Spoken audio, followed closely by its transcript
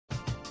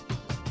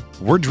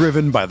We're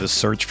driven by the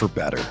search for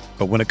better.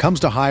 But when it comes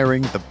to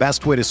hiring, the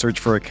best way to search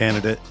for a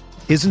candidate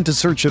isn't to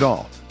search at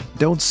all.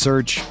 Don't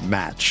search,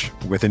 match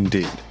with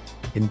Indeed.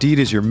 Indeed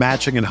is your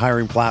matching and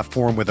hiring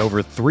platform with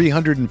over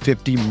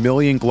 350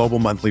 million global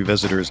monthly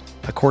visitors,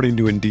 according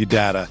to Indeed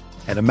data,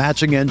 and a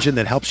matching engine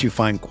that helps you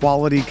find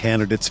quality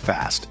candidates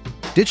fast.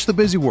 Ditch the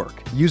busy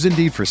work. Use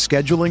Indeed for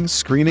scheduling,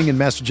 screening, and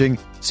messaging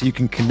so you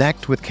can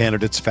connect with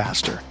candidates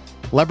faster.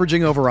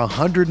 Leveraging over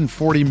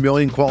 140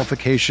 million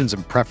qualifications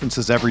and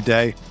preferences every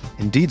day,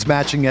 Indeed's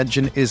matching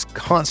engine is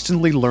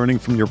constantly learning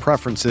from your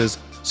preferences,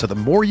 so the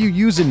more you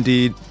use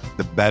Indeed,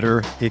 the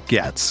better it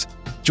gets.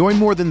 Join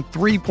more than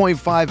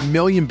 3.5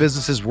 million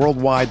businesses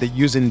worldwide that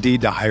use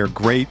Indeed to hire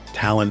great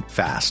talent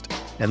fast.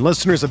 And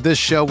listeners of this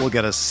show will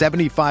get a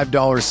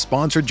 $75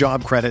 sponsored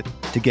job credit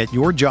to get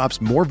your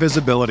jobs more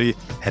visibility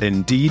at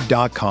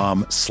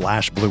Indeed.com/Blue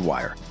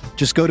Wire.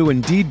 Just go to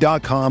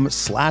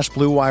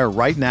Indeed.com/Blue Wire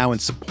right now and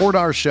support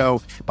our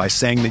show by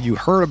saying that you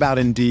heard about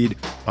Indeed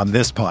on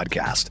this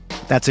podcast.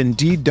 That's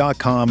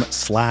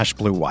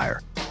Indeed.com/Blue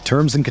Wire.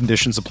 Terms and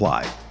conditions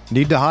apply.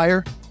 Need to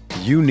hire?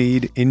 You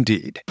need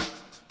Indeed.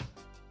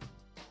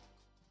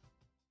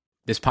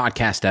 This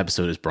podcast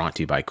episode is brought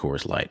to you by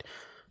Coors Light.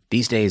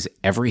 These days,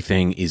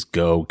 everything is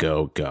go,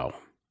 go, go.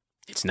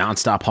 It's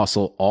nonstop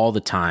hustle all the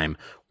time.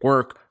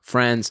 Work,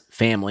 friends,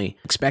 family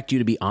expect you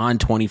to be on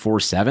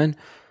 24/7.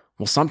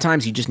 Well,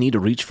 sometimes you just need to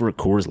reach for a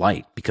Coors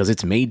Light because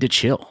it's made to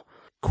chill.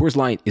 Coors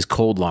Light is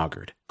cold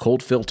lagered,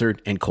 cold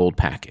filtered, and cold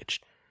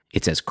packaged.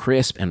 It's as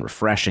crisp and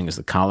refreshing as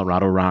the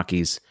Colorado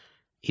Rockies.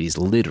 It is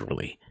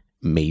literally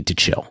made to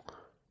chill.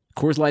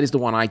 Coors Light is the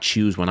one I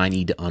choose when I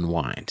need to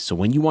unwind. So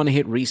when you want to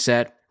hit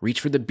reset,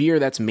 reach for the beer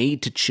that's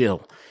made to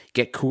chill.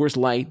 Get Coors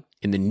Light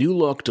in the new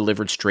look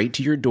delivered straight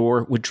to your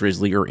door with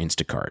Drizzly or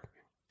Instacart.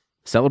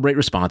 Celebrate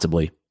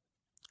responsibly.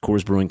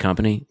 Coors Brewing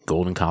Company,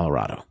 Golden,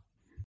 Colorado.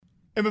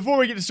 And before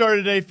we get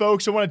started today,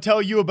 folks, I want to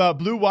tell you about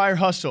Blue Wire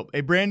Hustle,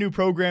 a brand new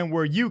program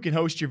where you can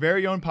host your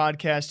very own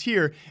podcast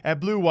here at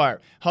Blue Wire.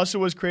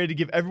 Hustle was created to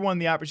give everyone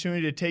the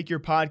opportunity to take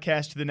your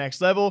podcast to the next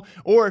level,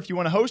 or if you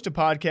want to host a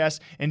podcast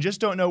and just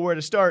don't know where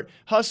to start,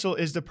 Hustle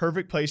is the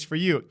perfect place for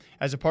you.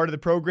 As a part of the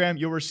program,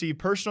 you'll receive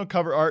personal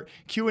cover art,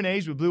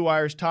 Q&As with Blue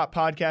Wire's top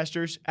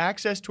podcasters,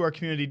 access to our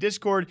community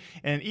Discord,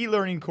 and an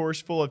e-learning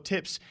course full of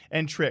tips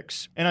and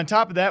tricks. And on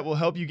top of that, we'll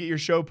help you get your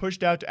show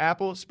pushed out to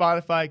Apple,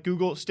 Spotify,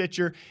 Google,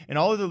 Stitcher,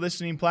 and all of the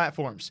listening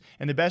platforms.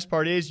 And the best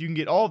part is you can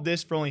get all of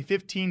this for only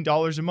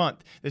 $15 a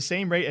month, the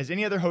same rate as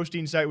any other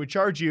hosting site would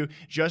charge you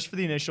just for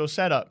the initial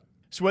setup.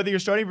 So whether you're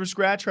starting from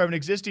scratch or have an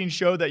existing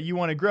show that you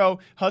want to grow,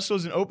 Hustle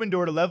is an open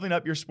door to leveling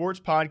up your sports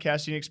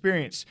podcasting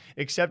experience.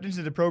 Acceptance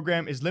of the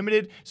program is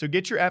limited, so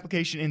get your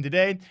application in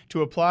today.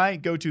 To apply,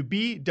 go to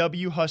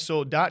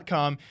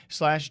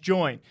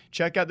bwhustle.com/join.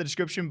 Check out the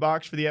description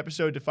box for the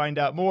episode to find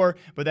out more,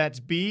 but that's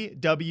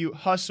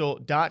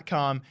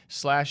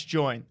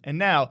bwhustle.com/join. And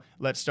now,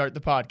 let's start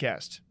the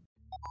podcast.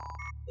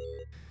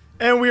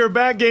 And we are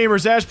back,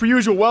 gamers. As per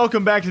usual,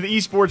 welcome back to the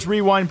Esports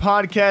Rewind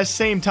podcast.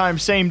 Same time,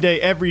 same day,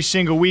 every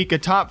single week. A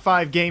top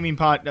 5 gaming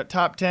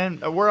top 10.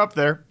 We're up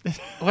there.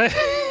 What?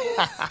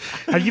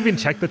 Have you even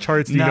checked the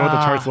charts? Do you know what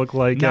the charts look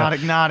like?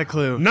 Not a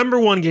clue. Number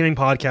 1 gaming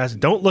podcast.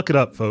 Don't look it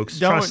up, folks.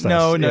 Trust us.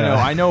 No.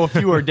 I know a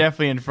few are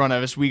definitely in front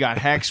of us. We got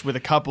Hex with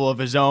a couple of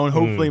his own.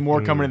 Hopefully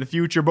more coming in the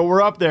future. But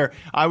we're up there.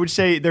 I would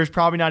say there's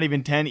probably not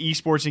even 10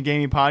 esports and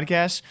gaming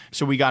podcasts,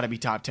 so we got to be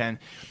top 10.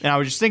 And I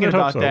was just thinking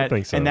about that,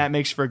 and that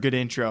makes for a good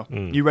intro.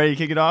 You ready to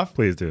kick it off?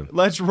 Please do.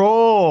 Let's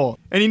roll.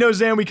 And you know,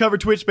 Zan, we cover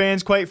Twitch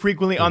bans quite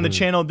frequently on the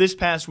channel. This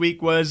past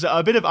week was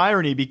a bit of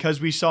irony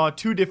because we saw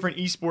 2 different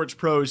esports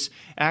pros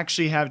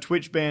actually have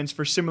Twitch bans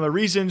for similar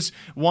reasons.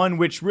 One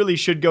which really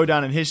should go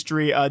down in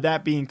history,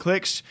 that being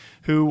Clix,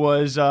 who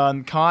was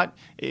caught,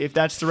 if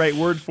that's the right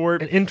word for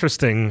it. An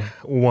interesting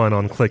one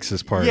on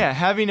Clix's part. Yeah,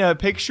 having a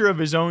picture of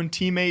his own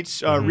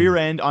teammates' rear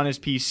end on his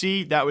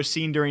PC. That was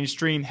seen during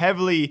stream,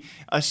 heavily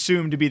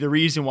assumed to be the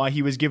reason why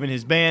he was given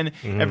his ban.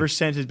 Ever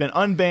since has been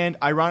unbanned.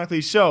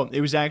 Ironically so, it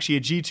was actually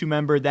a G2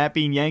 member, that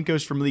being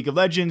Yankos from League of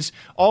Legends,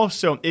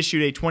 also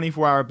issued a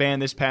 24-hour ban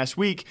this past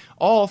week,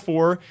 all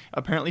for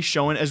apparently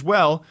showing as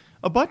well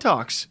a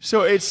buttocks.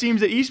 So it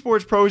seems that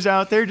esports pros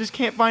out there just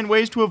can't find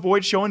ways to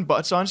avoid showing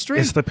butts on stream.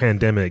 It's the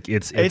pandemic.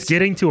 It's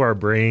getting to our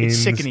brains.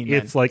 It's sickening,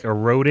 man. It's like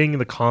eroding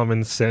the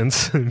common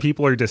sense.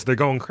 People are they're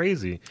going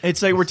crazy.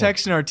 It's like we're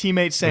texting our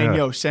teammates saying,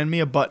 yo, send me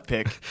a butt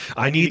pic.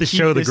 I need to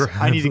show the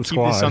I need to keep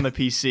this on the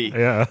PC.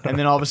 Yeah. And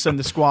then all of a sudden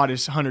the squad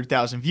is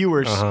 100,000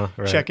 viewers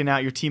checking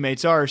out your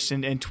teammates' arse,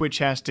 and Twitch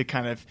has to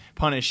kind of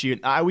punish you.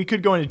 We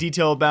could go into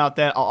detail about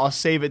that. I'll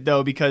save it,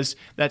 though, because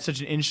that's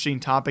such an interesting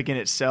topic in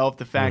itself,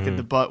 the fact that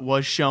the butt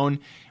was shown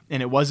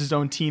and it was his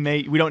own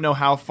teammate. We don't know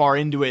how far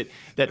into it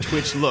that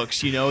Twitch looks,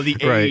 the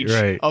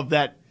age of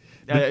that.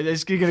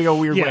 It's going to go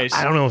weird ways.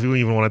 I don't know if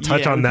we even want to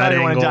touch on that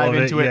angle. Want to dive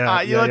into it.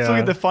 Let's look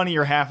at the the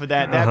funnier half of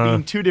that. That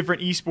being 2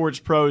 different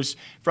esports pros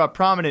for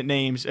prominent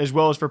names as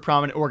well as for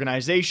prominent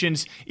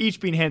organizations, each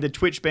being handed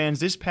Twitch bans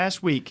this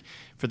past week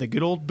for the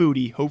good old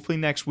booty. Hopefully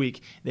next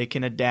week they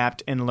can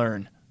adapt and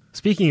learn.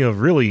 Speaking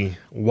of really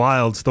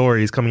wild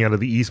stories coming out of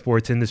the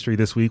esports industry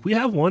this week, we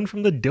have one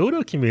from the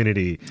Dota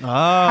community. Oh.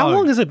 How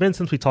long has it been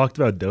since we talked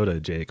about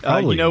Dota, Jake?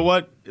 You know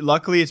what?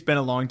 Luckily, it's been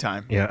a long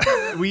time. Yeah.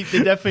 They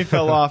definitely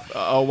fell off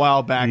a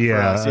while back for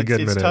us.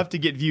 It's tough to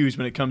get views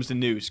when it comes to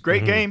news.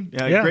 Great game.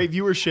 Great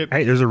viewership.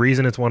 Hey, there's a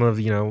reason it's one of,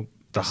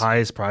 the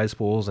highest prize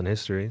pools in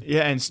history.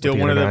 Yeah, and still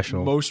one of the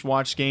most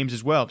watched games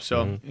as well.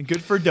 So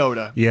good for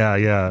Dota.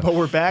 Yeah. But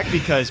we're back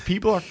because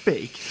people are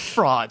fake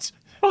frauds.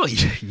 Oh,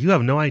 you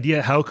have no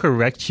idea how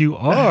correct you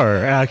are,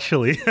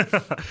 actually.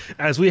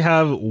 As we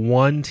have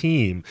one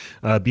team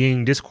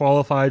being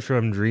disqualified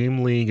from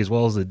Dream League as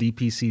well as the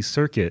DPC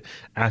circuit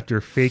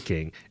after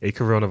faking a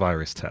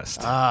coronavirus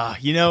test.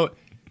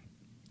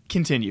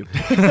 Continue.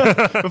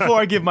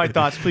 Before I give my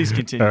thoughts, please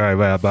continue. All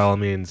right, by all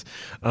means.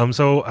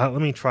 So let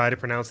me try to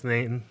pronounce the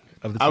name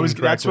of the team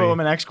correctly. That's what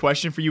my next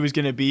question for you was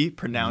going to be.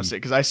 Pronounce it,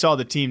 because I saw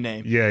the team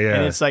name. Yeah.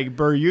 And it's like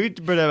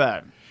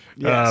Burjaj.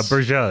 Yes.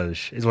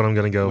 Burjaj is what I'm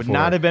going to go for. Would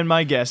not have been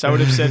my guess. I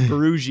would have said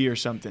Baruji or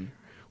something.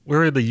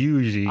 Where are the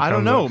U's? I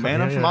don't know, man.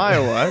 I'm from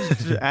Iowa. I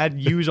just add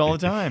U's all the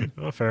time.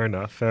 Oh, fair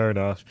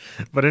enough.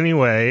 But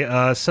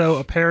anyway, so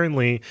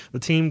apparently the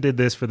team did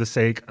this for the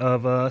sake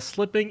of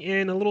slipping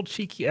in a little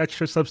cheeky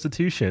extra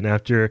substitution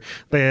after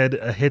they had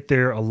hit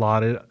their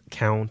allotted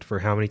count for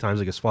how many times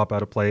they could swap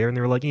out a player. And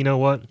they were like, you know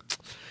what?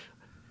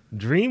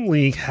 Dream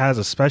League has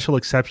a special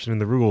exception in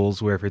the rules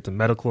where if it's a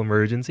medical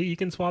emergency, you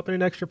can swap in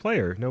an extra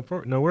player. No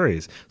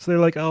worries. So they're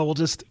like, oh, we'll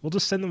just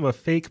send them a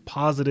fake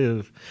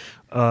positive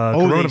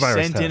coronavirus test.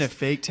 They sent in a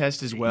fake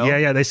test as well?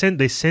 Yeah.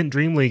 They sent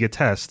Dream League a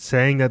test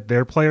saying that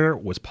their player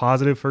was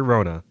positive for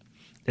Rona,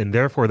 and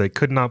therefore they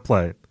could not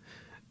play.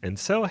 And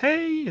so,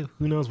 hey,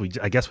 who knows?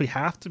 I guess we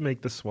have to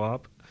make the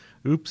swap.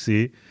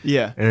 Oopsie.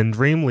 Yeah. And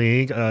Dream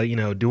League,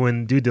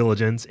 doing due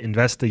diligence,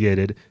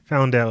 investigated,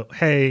 found out,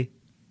 hey,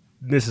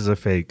 this is a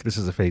fake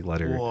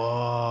letter.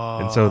 Whoa.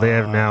 And so they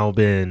have now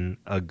been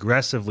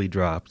aggressively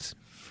dropped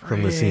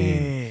from the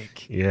scene.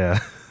 Yeah.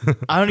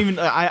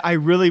 I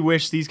really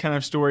wish these kind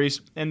of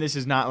stories, and this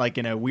is not like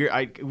in a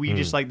weird, we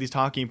just like these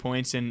talking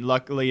points, and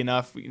luckily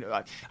enough,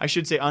 I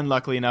should say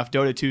unluckily enough,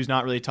 Dota 2 is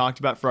not really talked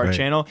about for our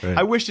channel. Right.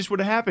 I wish this would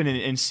have happened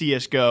in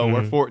CSGO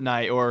or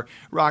Fortnite or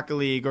Rocket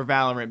League or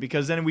Valorant,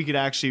 because then we could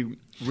actually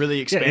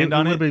really expand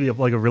on it. It would be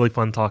like a really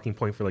fun talking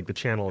point for like the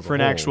channel as for an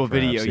whole, actual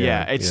perhaps. Video.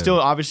 Yeah. It's still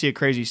obviously a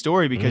crazy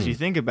story because you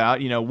think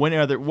about,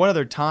 what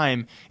other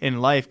time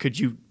in life could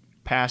you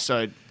pass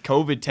a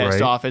COVID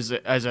test off as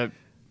a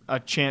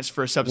chance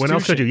for a substitution?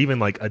 When else could you even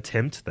like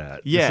attempt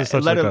that? Yeah, this is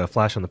such like a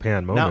flash in the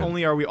pan moment. Not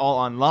only are we all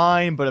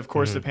online, but of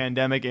course the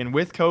pandemic, and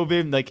with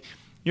COVID, like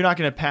you're not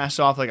going to pass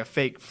off like a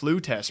fake flu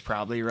test,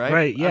 probably, right?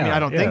 Right. Yeah. I mean, I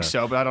don't think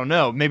so, but I don't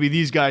know. Maybe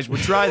these guys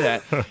would try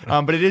that.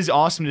 But it is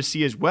awesome to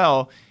see as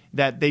well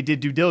that they did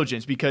due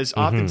diligence, because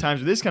oftentimes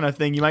with this kind of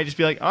thing, you might just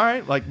be like, all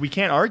right, like we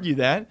can't argue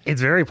that.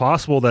 It's very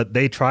possible that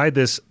they tried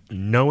this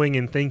knowing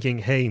and thinking,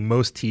 hey,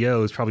 most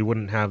TOs probably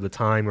wouldn't have the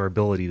time or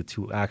ability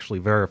to actually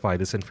verify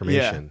this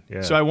information.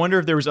 Yeah. So I wonder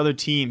if there was other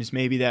teams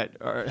maybe that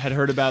had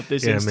heard about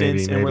this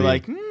instance and were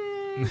like,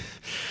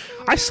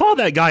 I saw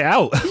that guy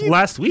out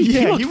last week.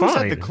 Yeah, he was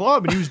fine. at the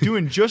club and he was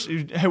doing just.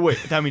 Hey,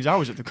 wait, that means I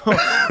was at the club.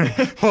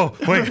 Oh,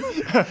 wait.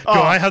 Do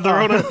I have the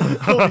Rona?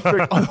 Holy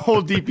frick, the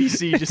whole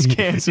DPC just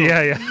canceled.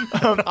 Yeah.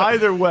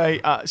 Either way,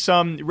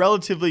 some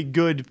relatively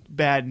good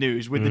bad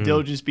news with the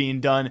diligence being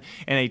done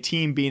and a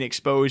team being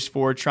exposed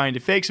for trying to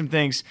fake some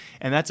things,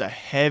 and that's a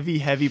heavy,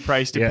 heavy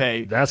price to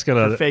pay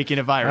for faking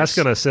a virus. That's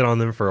going to sit on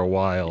them for a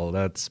while.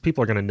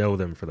 People are going to know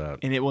them for that.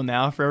 And it will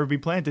now forever be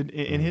planted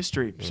in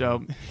history.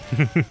 So...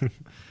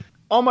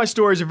 All my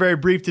stories are very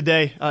brief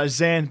today,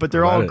 Zan, but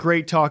they're all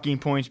great talking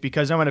points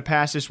because I'm going to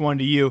pass this one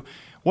to you.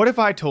 What if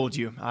I told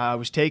you I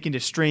was taken to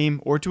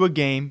stream or to a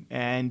game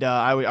and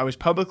I was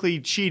publicly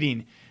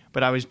cheating,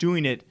 but I was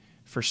doing it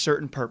for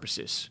certain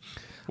purposes?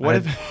 What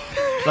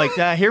if, like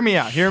that? Hear me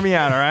out,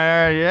 all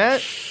right? Yeah?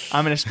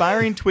 I'm an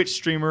aspiring Twitch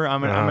streamer.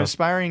 I'm an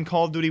aspiring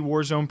Call of Duty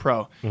Warzone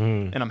pro,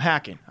 and I'm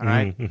hacking, all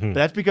right? But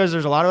that's because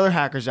there's a lot of other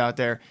hackers out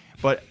there.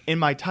 But in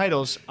my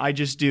titles, I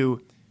just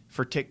do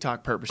for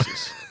TikTok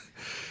purposes.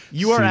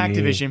 You are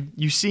Activision.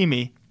 You see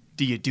me.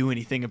 Do you do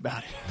anything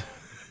about it?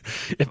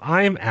 If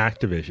I am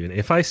Activision,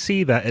 if I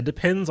see that, it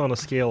depends on a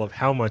scale of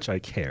how much I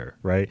care,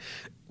 right?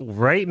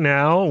 Right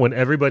now, when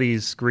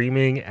everybody's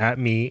screaming at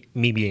me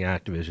being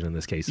Activision in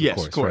this case,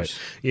 of course. Right?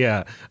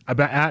 Yeah,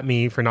 at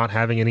me for not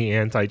having any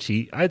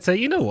anti-cheat, I'd say,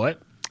 you know what?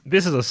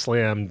 This is a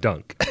slam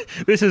dunk.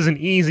 This is an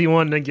easy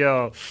one to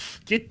go,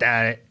 get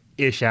that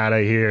ish out of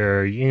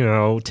here.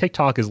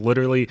 TikTok is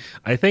literally,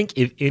 I think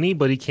if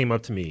anybody came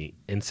up to me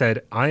and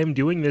said, I am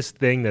doing this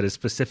thing that is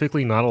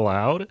specifically not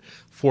allowed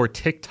for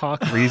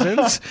TikTok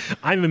reasons,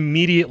 I'm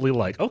immediately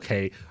like,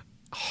 okay,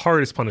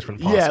 hardest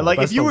punishment possible. Yeah, like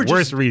That's if you were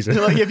worst just reason.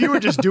 like if you were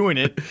just doing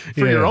it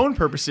for your own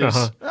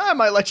purposes, I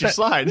might let you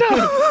slide.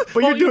 No.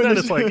 But you're doing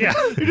this like, you're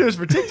doing this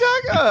for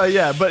TikTok.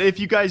 Yeah, but if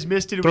you guys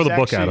missed it, Throw was the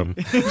book actually,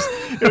 at him.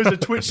 It was a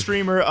Twitch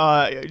streamer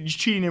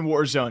cheating in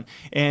Warzone,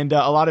 and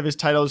a lot of his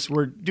titles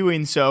were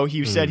doing so.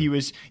 He said he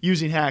was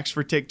using hacks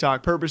for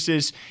TikTok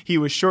purposes. He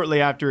was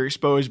shortly after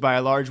exposed by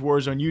a large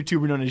Warzone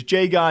YouTuber known as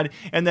JGod,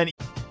 and then.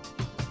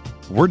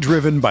 We're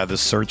driven by the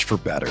search for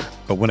better.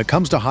 But when it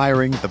comes to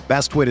hiring, the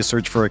best way to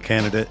search for a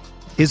candidate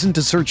isn't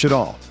to search at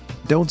all.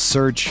 Don't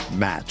search,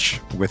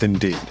 match with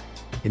Indeed.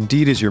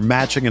 Indeed is your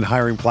matching and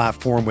hiring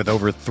platform with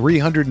over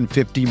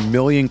 350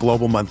 million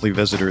global monthly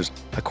visitors,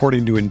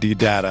 according to Indeed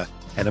data,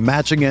 and a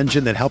matching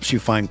engine that helps you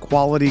find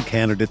quality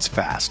candidates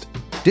fast.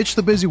 Ditch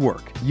the busy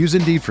work. Use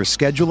Indeed for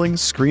scheduling,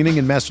 screening,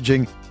 and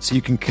messaging so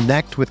you can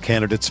connect with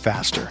candidates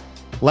faster.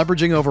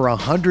 Leveraging over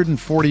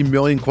 140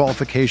 million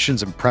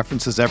qualifications and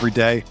preferences every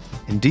day,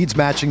 Indeed's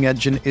matching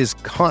engine is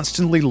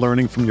constantly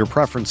learning from your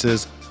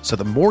preferences, so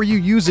the more you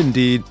use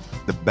Indeed,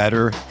 the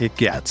better it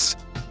gets.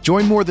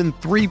 Join more than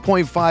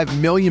 3.5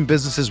 million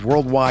businesses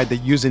worldwide that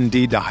use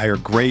Indeed to hire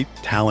great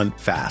talent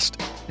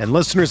fast. And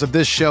listeners of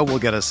this show will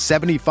get a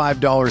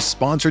 $75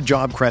 sponsored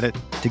job credit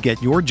to get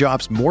your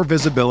jobs more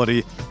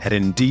visibility at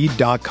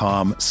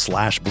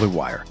Indeed.com/Blue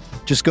Wire.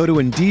 Just go to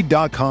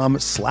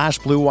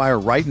Indeed.com/Blue Wire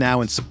right now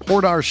and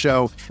support our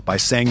show by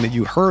saying that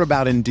you heard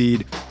about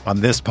Indeed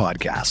on this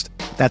podcast.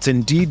 That's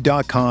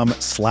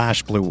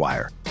Indeed.com/Blue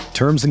Wire.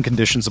 Terms and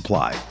conditions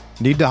apply.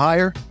 Need to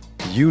hire?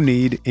 You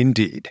need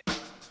Indeed.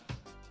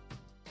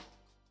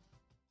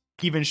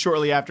 Even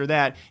shortly after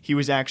that, he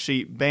was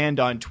actually banned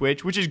on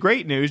Twitch, which is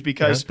great news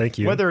because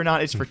whether or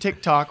not it's for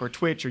TikTok or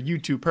Twitch or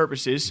YouTube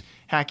purposes,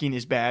 hacking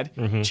is bad,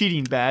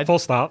 cheating bad. Full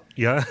stop.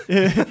 Yeah.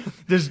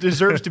 This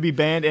deserves to be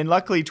banned, and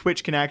luckily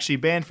Twitch can actually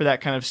ban for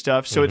that kind of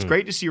stuff, so it's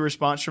great to see a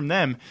response from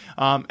them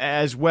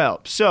as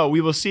well. So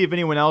we will see if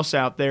anyone else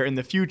out there in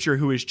the future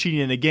who is cheating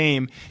in a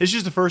game. It's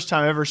just the first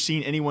time I've ever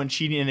seen anyone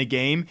cheating in a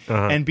game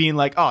and being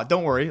like, oh,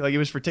 don't worry, like it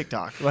was for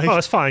TikTok. Like, oh,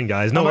 it's fine,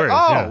 guys. No worries.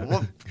 Like,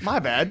 well, my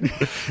bad.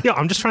 Yeah,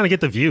 I'm just trying to get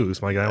the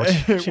views, my guy.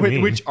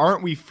 Which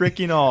aren't we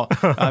freaking all?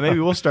 Maybe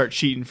we'll start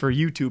cheating for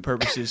YouTube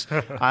purposes.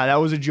 That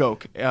was a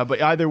joke.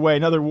 But either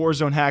way, another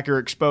Warzone hacker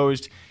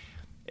exposed.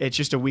 It's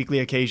just a weekly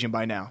occasion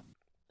by now.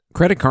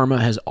 Credit Karma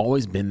has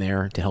always been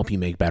there to help you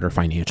make better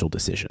financial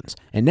decisions.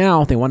 And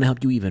now they want to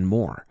help you even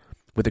more.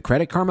 With the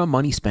Credit Karma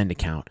Money Spend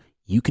account,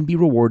 you can be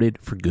rewarded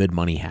for good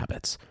money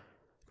habits.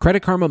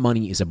 Credit Karma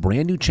Money is a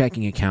brand new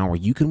checking account where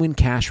you can win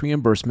cash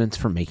reimbursements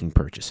for making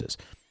purchases.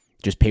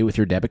 Just pay with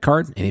your debit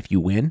card, and if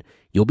you win,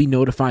 you'll be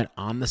notified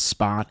on the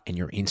spot, and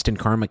your Instant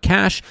Karma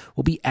cash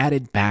will be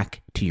added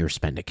back to your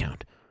spend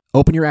account.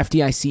 Open your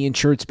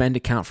FDIC-insured spend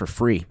account for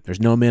free. There's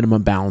no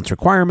minimum balance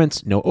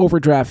requirements, no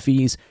overdraft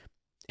fees,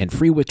 and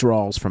free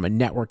withdrawals from a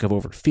network of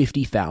over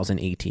 50,000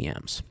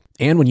 ATMs.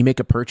 And when you make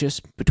a purchase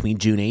between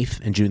June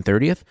 8th and June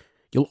 30th,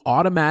 you'll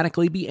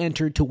automatically be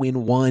entered to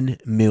win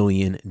 $1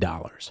 million.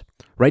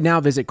 Right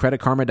now, visit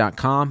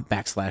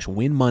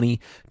creditkarma.com/winmoney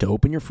to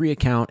open your free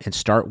account and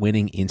start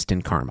winning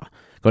instant karma.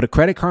 Go to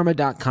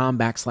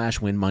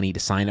creditkarma.com/winmoney to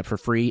sign up for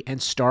free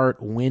and start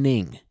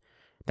winning.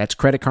 That's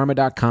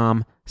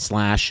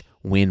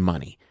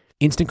creditkarma.com/winmoney.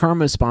 Instant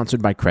Karma is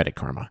sponsored by Credit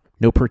Karma.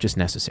 No purchase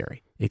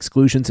necessary.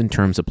 Exclusions and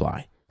terms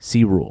apply.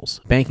 See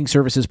rules. Banking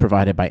services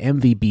provided by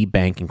MVB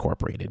Bank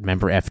Incorporated.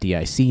 Member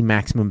FDIC.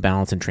 Maximum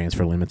balance and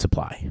transfer limits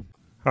apply.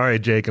 All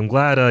right, Jake, I'm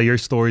glad your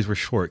stories were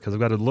short because I've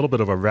got a little bit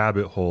of a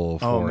rabbit hole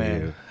for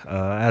you.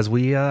 As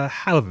we have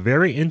a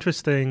very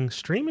interesting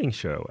streaming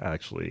show,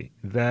 actually,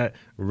 that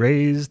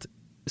raised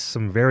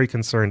some very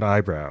concerned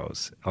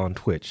eyebrows on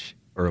Twitch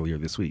earlier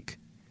this week.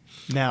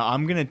 Now,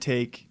 I'm going to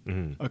take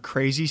a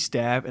crazy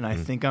stab, and I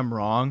think I'm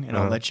wrong, and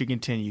I'll let you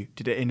continue.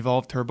 Did it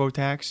involve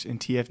TurboTax and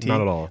TFT?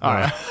 Not at all. All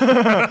right.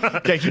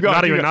 Okay, keep going.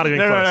 Not even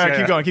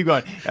close. Keep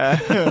going.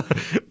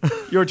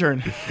 Your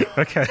turn.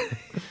 Okay.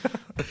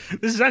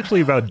 This is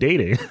actually about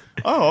dating.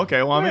 Oh,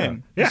 okay. Well, I'm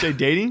in. You say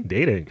dating?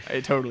 Dating.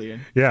 Totally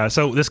in. Yeah.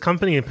 So this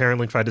company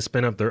apparently tried to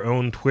spin up their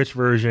own Twitch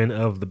version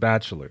of The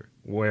Bachelor,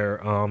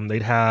 where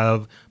they'd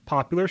have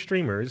popular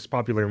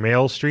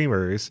male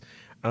streamers,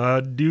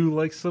 do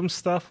like some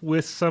stuff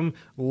with some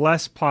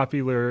less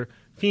popular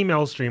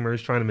female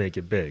streamers trying to make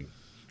it big,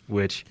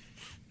 which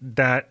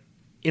that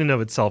in and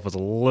of itself is a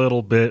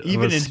little bit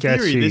even of a in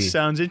sketchy. Theory, this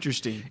sounds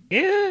interesting.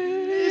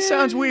 It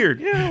sounds weird.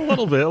 Yeah, a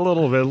little bit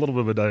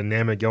of a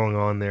dynamic going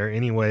on there.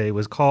 Anyway, it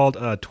was called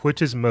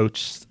Twitch's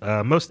most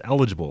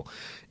eligible.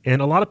 And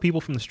a lot of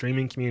people from the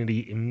streaming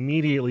community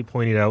immediately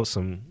pointed out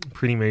some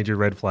pretty major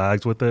red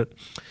flags with it.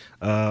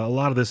 A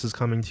lot of this is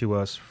coming to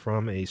us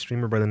from a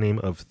streamer by the name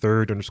of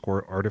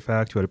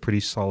Third_Artifact, who had a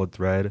pretty solid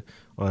thread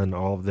on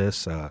all of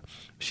this.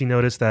 She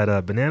noticed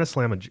that Banana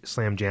Slam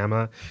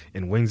Jamma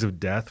and Wings of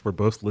Death were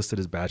both listed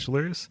as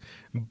bachelors,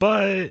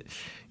 but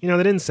they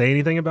didn't say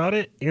anything about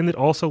it, and it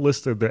also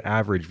listed their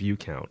average view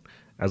count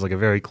as like a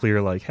very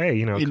clear, like,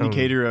 hey,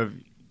 indicator of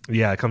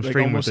Yeah, come like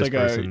stream with this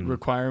person. Almost like a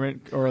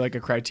requirement or like a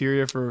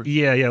criteria for...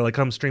 Yeah, like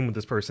come stream with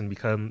this person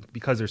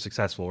because they're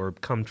successful, or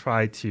come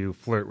try to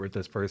flirt with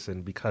this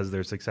person because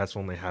they're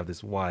successful and they have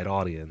this wide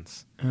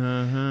audience.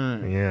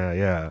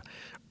 Yeah.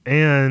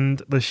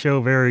 And the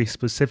show very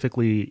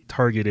specifically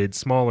targeted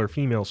smaller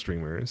female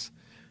streamers,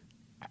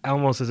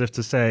 almost as if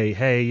to say,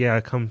 hey,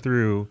 yeah, come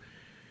through,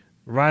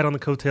 ride on the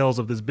coattails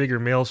of this bigger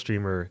male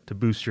streamer to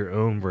boost your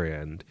own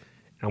brand.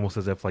 Almost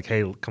as if like,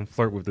 hey, come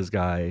flirt with this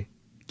guy,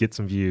 get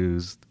some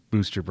views,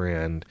 boost your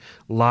brand.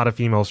 A lot of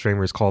female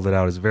streamers called it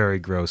out as very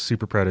gross,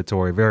 super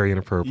predatory, very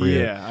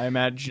inappropriate. Yeah, I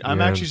imagine. I'm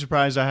actually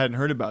surprised I hadn't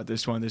heard about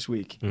this one this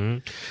week.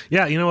 Mm-hmm.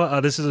 Yeah, you know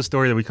what? This is a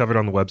story that we covered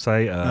on the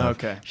website.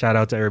 Okay. Shout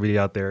out to everybody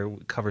out there.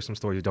 We cover some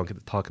stories you don't get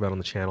to talk about on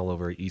the channel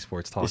over at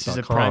esportstalk.com. This is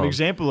a prime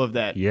example of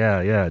that.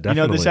 Yeah, definitely. You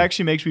know, this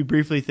actually makes me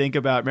briefly think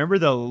about, remember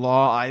the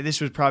law?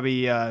 This was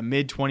probably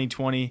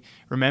mid-2020.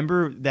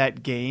 Remember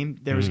that game?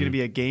 There was going to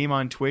be a game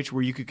on Twitch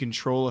where you could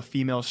control a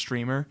female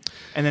streamer,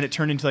 and then it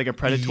turned into like a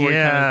predatory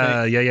kind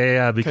of thing.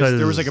 Yeah. Because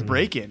there was like a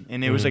break-in,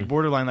 and it was like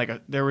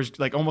borderline, there was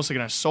like almost like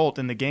an assault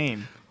in the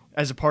game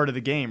as a part of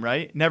the game,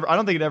 right? Never. I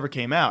don't think it ever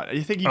came out. I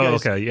think you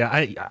guys... okay. Yeah,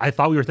 I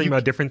thought we were thinking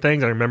about different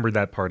things. I remember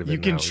that part of it.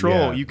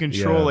 You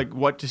control like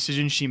what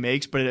decisions she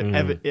makes, but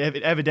it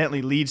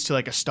evidently leads to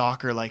like a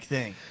stalker-like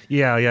thing.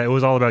 Yeah. It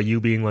was all about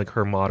you being like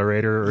her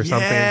moderator or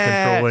something,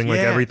 controlling like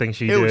everything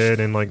she did,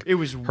 and like it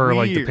was her weird.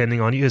 like depending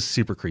on you. Is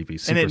super creepy.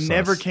 Super and it sus.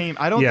 never came.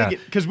 I don't think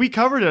it, because we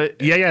covered it.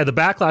 Yeah. The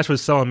backlash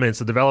was so immense.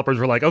 The developers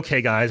were like,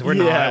 "Okay, guys, we're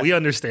not. We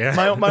understand."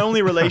 My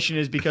only relation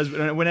is because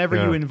whenever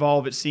you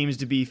involve, it seems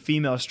to be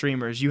female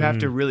streamers, you have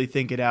to really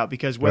think it out,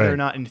 because whether or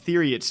not in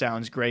theory it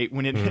sounds great,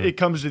 when it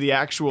comes to the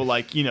actual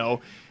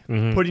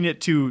putting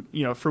it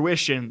to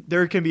fruition,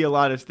 there can be a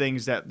lot of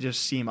things that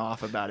just seem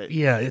off about it.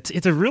 Yeah,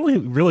 it's a really,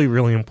 really,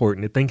 really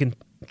important to think and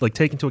like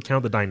take into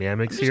account the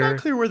dynamics here. It's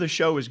not clear where the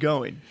show is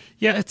going.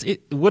 Yeah,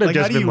 it would have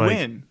just been like, how do you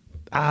win?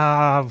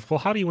 Well,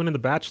 how do you win in The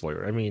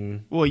Bachelor? I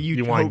mean,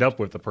 you wind up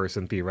with the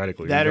person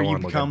theoretically. That, or you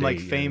become like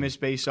famous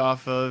based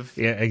off of...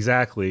 Yeah,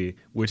 exactly.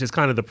 Which is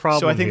kind of the problem.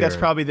 So I think here. that's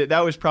probably that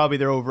was probably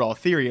their overall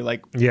theory.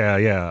 Like,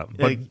 yeah.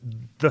 But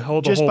the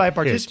whole by pitch,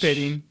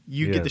 participating,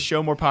 you get the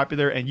show more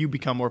popular and you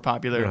become more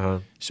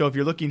popular. So if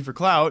you're looking for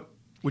clout,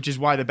 which is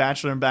why The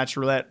Bachelor and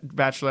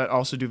Bachelorette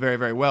also do very,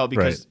 very well,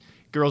 because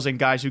girls and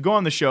guys who go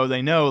on the show,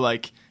 they know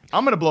like,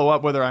 I'm going to blow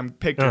up whether I'm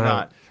picked or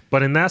not.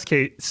 But in that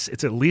case,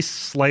 it's at least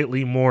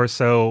slightly more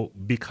so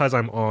because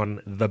I'm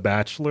on The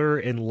Bachelor,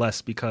 and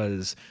less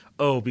because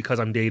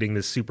I'm dating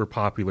this super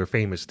popular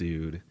famous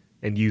dude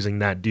and using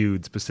that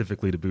dude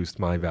specifically to boost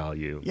my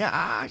value.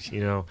 Yeah.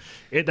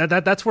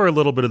 That's where a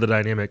little bit of the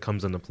dynamic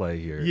comes into play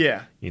here.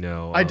 Yeah.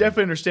 I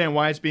definitely understand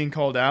why it's being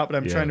called out, but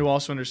I'm trying to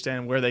also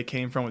understand where they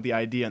came from with the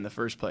idea in the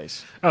first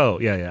place. Oh,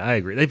 yeah, I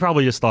agree. They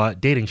probably just thought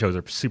dating shows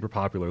are super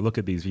popular. Look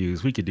at these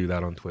views. We could do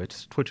that on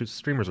Twitch. Twitch's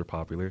streamers are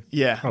popular.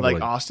 Yeah,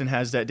 like Austin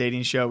has that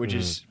dating show, which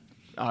is...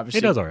 Obviously,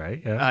 it does all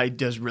right. Yeah, it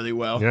does really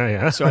well.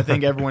 Yeah. So I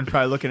think everyone's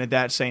probably looking at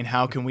that, saying,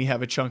 "How can we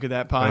have a chunk of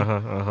that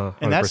pie?"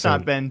 And that's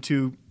not been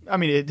too. I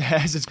mean, it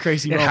has its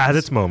crazy moments. It has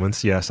its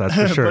moments, yes, that's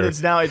for sure. But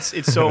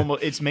it's so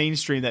it's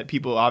mainstream that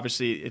people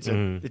obviously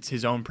it's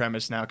his own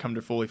premise now come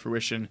to fully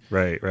fruition.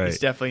 Right. It's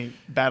definitely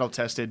battle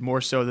tested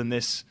more so than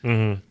this.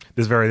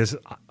 This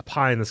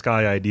pie in the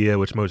sky idea,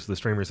 which most of the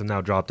streamers have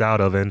now dropped out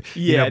of, and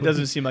it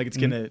doesn't seem like it's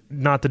gonna.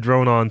 Not to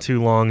drone on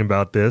too long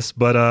about this,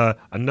 but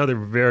another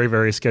very,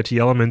 very sketchy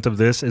element of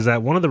this is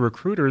that one of the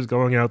recruiters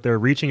going out there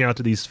reaching out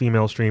to these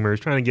female streamers,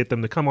 trying to get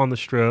them to come on the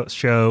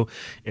show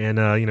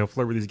and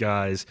flirt with these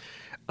guys.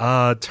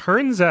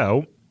 Turns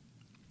out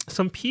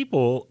some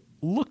people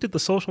looked at the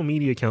social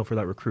media account for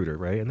that recruiter,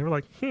 right? And they were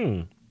like,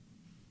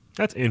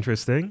 that's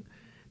interesting.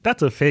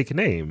 That's a fake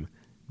name,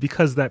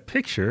 because that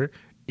picture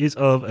is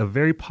of a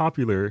very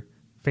popular,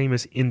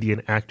 famous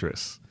Indian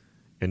actress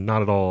and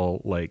not at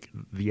all like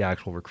the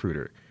actual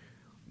recruiter.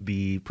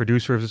 The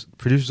producers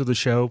of the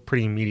show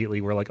pretty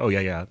immediately were like, oh,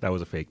 yeah, that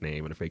was a fake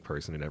name and a fake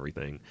person and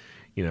everything.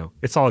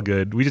 It's all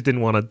good. We just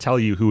didn't want to tell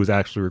you who was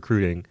actually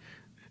recruiting.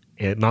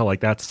 And not like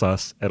that's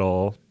sus at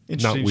all.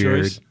 Interesting not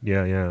weird. Choice.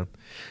 Yeah.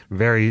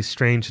 Very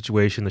strange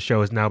situation. The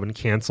show has now been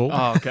canceled.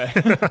 Oh, okay.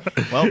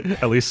 Well,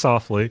 at least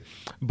softly.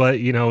 But,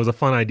 it was a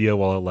fun idea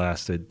while it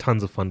lasted.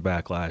 Tons of fun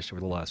backlash over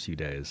the last few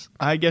days.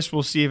 I guess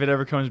we'll see if it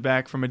ever comes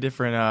back from a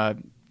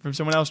different... from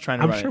someone else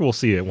trying to write. I'm sure we'll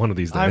see it one of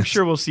these days. I'm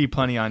sure we'll see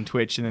plenty on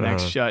Twitch in the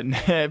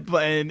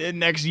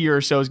next year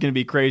or so is going to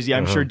be crazy.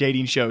 I'm sure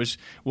dating shows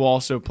will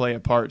also play a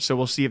part. So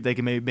we'll see if they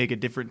can maybe make a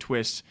different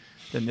twist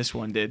than this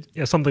one did.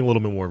 Yeah, something a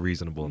little bit more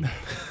reasonable.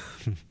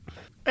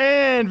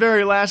 And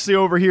very lastly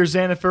over here,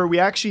 Xanifer, we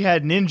actually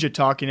had Ninja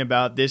talking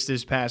about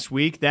this past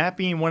week, that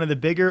being one of the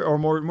bigger or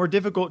more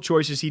difficult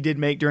choices he did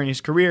make during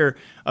his career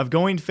of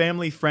going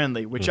family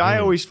friendly, which I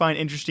always find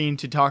interesting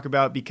to talk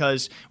about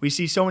because we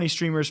see so many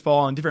streamers fall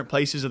on different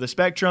places of the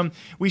spectrum.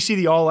 We see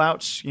the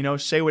all-outs,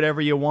 say whatever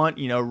you want,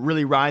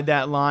 really ride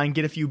that line,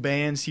 get a few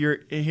bans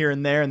here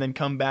and there, and then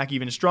come back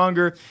even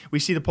stronger. We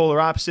see the polar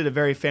opposite of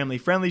very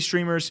family-friendly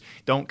streamers,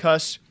 don't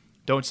cuss,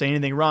 Don't say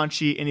anything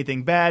raunchy,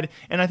 anything bad.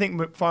 And I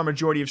think far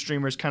majority of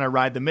streamers kind of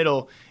ride the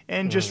middle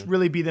and just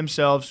really be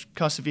themselves.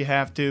 Cuss if you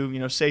have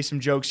to, say some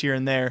jokes here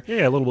and there.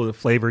 Yeah, a little bit of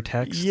flavor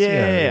text.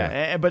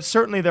 Yeah. But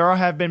certainly there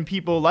have been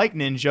people like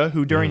Ninja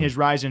who during his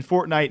rise in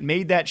Fortnite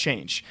made that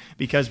change,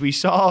 because we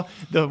saw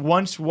the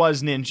once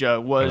was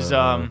Ninja was...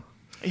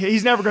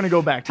 he's never going to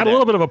go back to that. Had a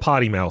little bit of a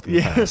potty mouth in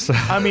the past.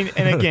 I mean,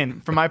 and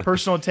again, from my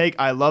personal take,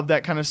 I love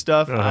that kind of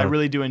stuff. I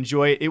really do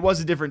enjoy it. It was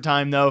a different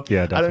time, though.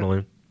 Yeah,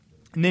 definitely.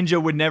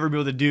 Ninja would never be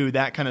able to do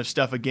that kind of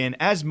stuff again,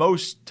 as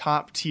most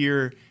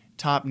top-tier,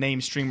 top-name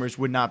streamers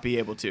would not be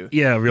able to.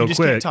 Yeah, real quick. You just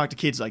can't talk to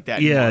kids like that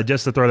anymore.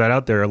 Just to throw that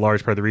out there, a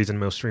large part of the reason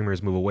most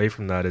streamers move away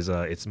from that is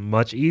it's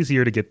much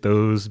easier to get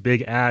those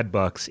big ad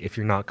bucks if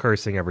you're not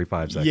cursing every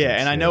 5 seconds. Yeah,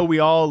 and I know we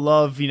all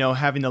love,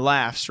 having the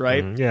laughs,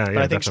 right? But I think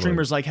definitely.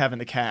 streamers like having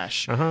the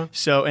cash.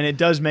 So, and it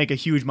does make a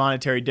huge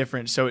monetary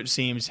difference, so it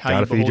seems, how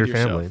you behold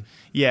yourself. Family.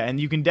 Yeah, and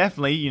you can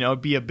definitely,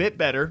 be a bit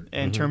better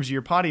in terms of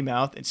your potty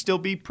mouth and still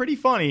be pretty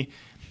funny.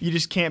 You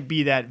just can't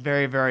be that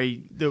very,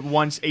 very the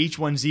once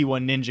H1Z1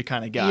 Ninja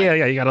kind of guy.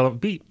 Yeah, you gotta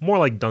be more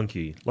like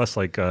Donkey, less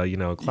like classic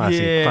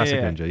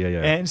Ninja.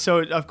 Yeah. And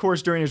so, of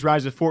course, during his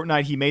rise with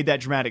Fortnite, he made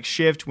that dramatic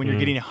shift. When you're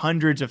getting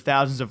hundreds of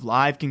thousands of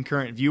live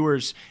concurrent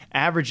viewers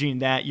averaging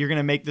that, you're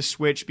gonna make the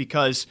switch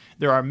because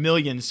there are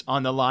millions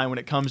on the line when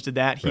it comes to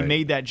that. He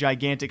made that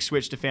gigantic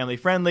switch to family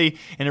friendly.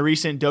 In a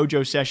recent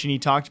dojo session, he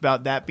talked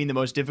about that being the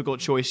most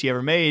difficult choice he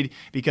ever made,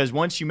 because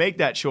once you make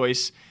that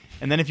choice,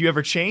 and then if you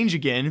ever change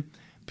again,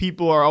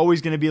 people are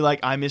always going to be like,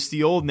 I miss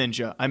the old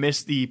Ninja. I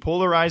miss the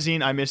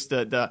polarizing. I miss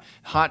the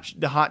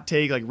hot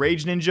take, like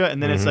Rage Ninja.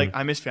 And then it's like,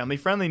 I miss family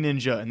friendly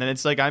Ninja. And then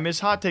it's like, I miss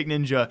hot take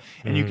Ninja.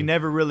 And you can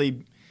never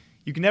really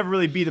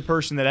be the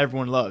person that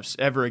everyone loves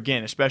ever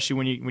again, especially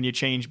when you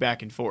change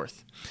back and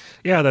forth.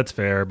 Yeah, that's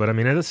fair. But I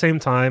mean, at the same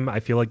time, I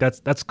feel like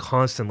that's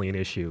constantly an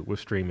issue with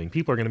streaming.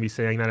 People are going to be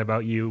saying that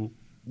about you.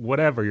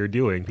 Whatever you're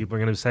doing, people are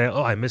going to say,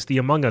 "Oh, I miss the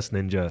Among Us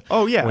Ninja."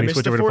 Oh yeah, when I miss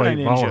the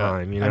Fortnite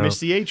Ninja. I miss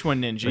the H1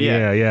 Ninja.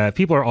 Yeah.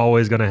 People are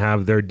always going to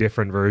have their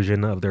different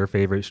version of their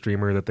favorite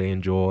streamer that they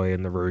enjoy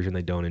and the version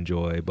they don't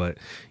enjoy. But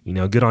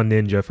good on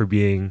Ninja for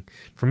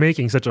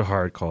making such a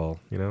hard call.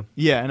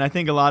 Yeah, and I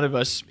think a lot of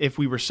us, if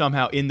we were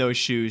somehow in those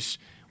shoes,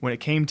 when it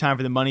came time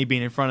for the money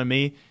being in front of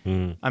me,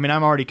 I mean,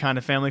 I'm already kind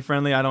of family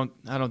friendly. I don't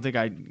think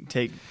I'd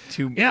take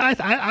too. Yeah,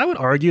 I would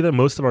argue that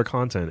most of our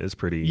content is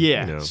pretty.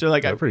 Yeah, so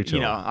like pretty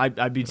chill.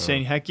 I'd be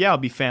saying, heck yeah, I'll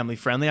be family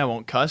friendly. I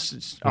won't cuss.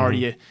 It's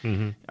already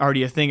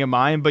a thing of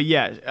mine. But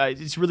yeah,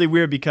 it's really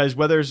weird because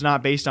whether it's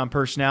not based on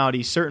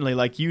personality, certainly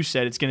like you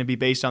said, it's going to be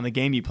based on the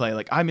game you play.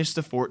 Like I miss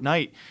the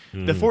Fortnite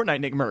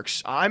Nick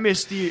Mercs. I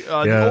miss the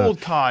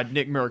old COD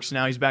Nick Mercs.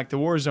 Now he's back to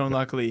Warzone.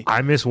 Luckily,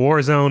 I miss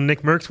Warzone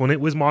Nick Mercs when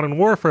it was Modern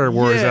Warfare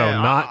Warzone.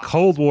 Not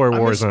Cold War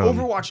Warzone.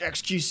 Overwatch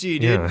XQC,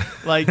 dude. Yeah.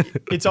 Like,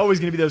 it's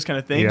always going to be those kind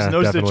of things. And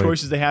those are the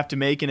choices they have to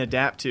make and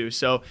adapt to.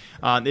 So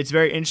it's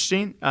very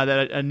interesting that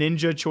a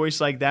Ninja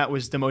choice like that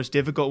was the most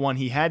difficult one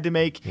he had to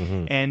make.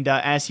 And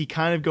as he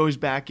kind of goes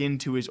back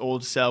into his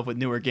old self with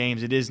newer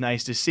games, it is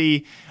nice to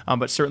see.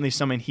 But certainly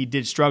something he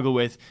did struggle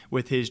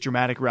with his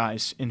dramatic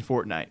rise in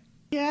Fortnite.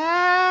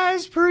 Yeah,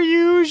 as per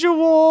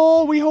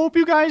usual, we hope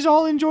you guys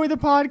all enjoy the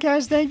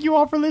podcast. Thank you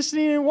all for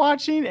listening and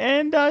watching.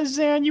 And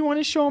Zan, you want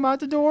to show him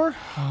out the door?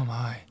 Oh,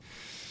 my.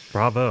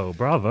 Bravo.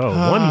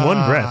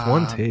 One breath,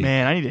 one take.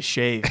 Man, I need to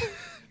shave.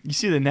 You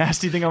see the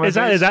nasty thing on my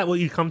face? Is that what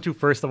you come to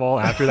first of all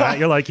after that?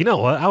 You're like,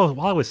 what?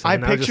 I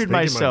pictured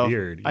myself.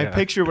 I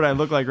pictured what I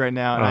look like right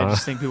now, and I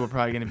just think people are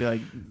probably going to be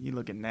like, you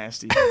looking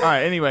nasty. All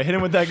right, anyway, hit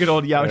him with that good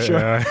old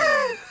outro.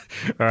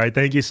 All right.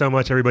 Thank you so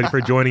much, everybody,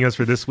 for joining us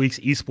for this week's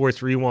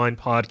Esports Rewind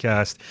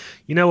podcast.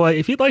 You know what?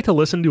 If you'd like to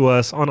listen to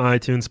us on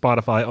iTunes,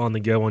 Spotify, on the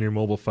go, on your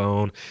mobile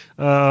phone,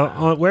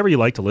 wherever you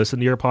like to listen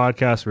to your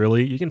podcast,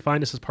 really, you can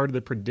find us as part of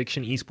the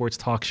Prediction Esports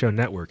Talk Show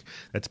Network.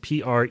 That's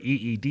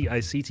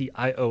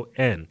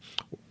PREEDICTION.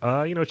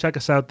 Check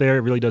us out there.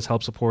 It really does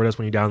help support us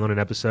when you download an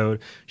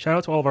episode. Shout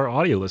out to all of our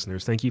audio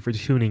listeners. Thank you for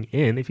tuning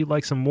in. If you'd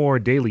like some more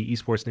daily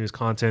esports news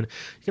content,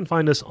 you can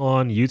find us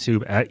on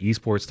YouTube at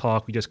Esports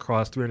Talk. We just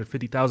crossed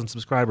 350,000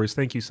 subscribers.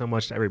 Thank you so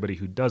much to everybody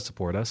who does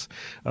support us.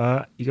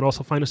 You can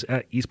also find us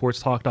at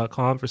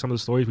esportstalk.com for some of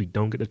the stories we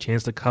don't get a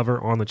chance to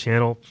cover on the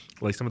channel,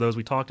 like some of those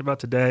we talked about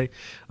today.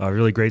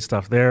 Really great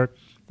stuff there.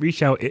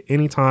 Reach out at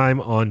any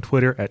time on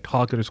Twitter at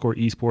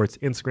talk_esports,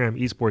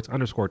 Instagram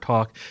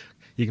esports_talk.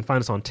 You can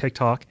find us on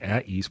TikTok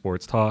at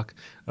Esports Talk.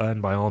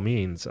 And by all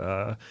means,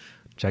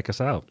 check us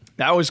out.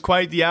 That was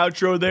quite the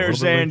outro there,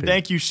 Zan.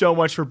 Thank you so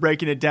much for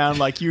breaking it down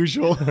like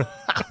usual.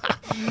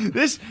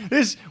 This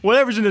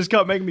whatever's in this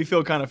cup making me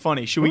feel kind of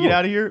funny. Should we get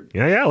out of here?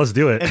 Yeah, let's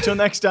do it. Until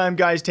next time,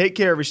 guys, take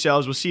care of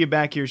yourselves. We'll see you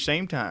back here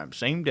same time,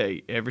 same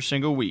day, every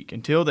single week.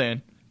 Until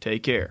then,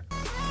 take care.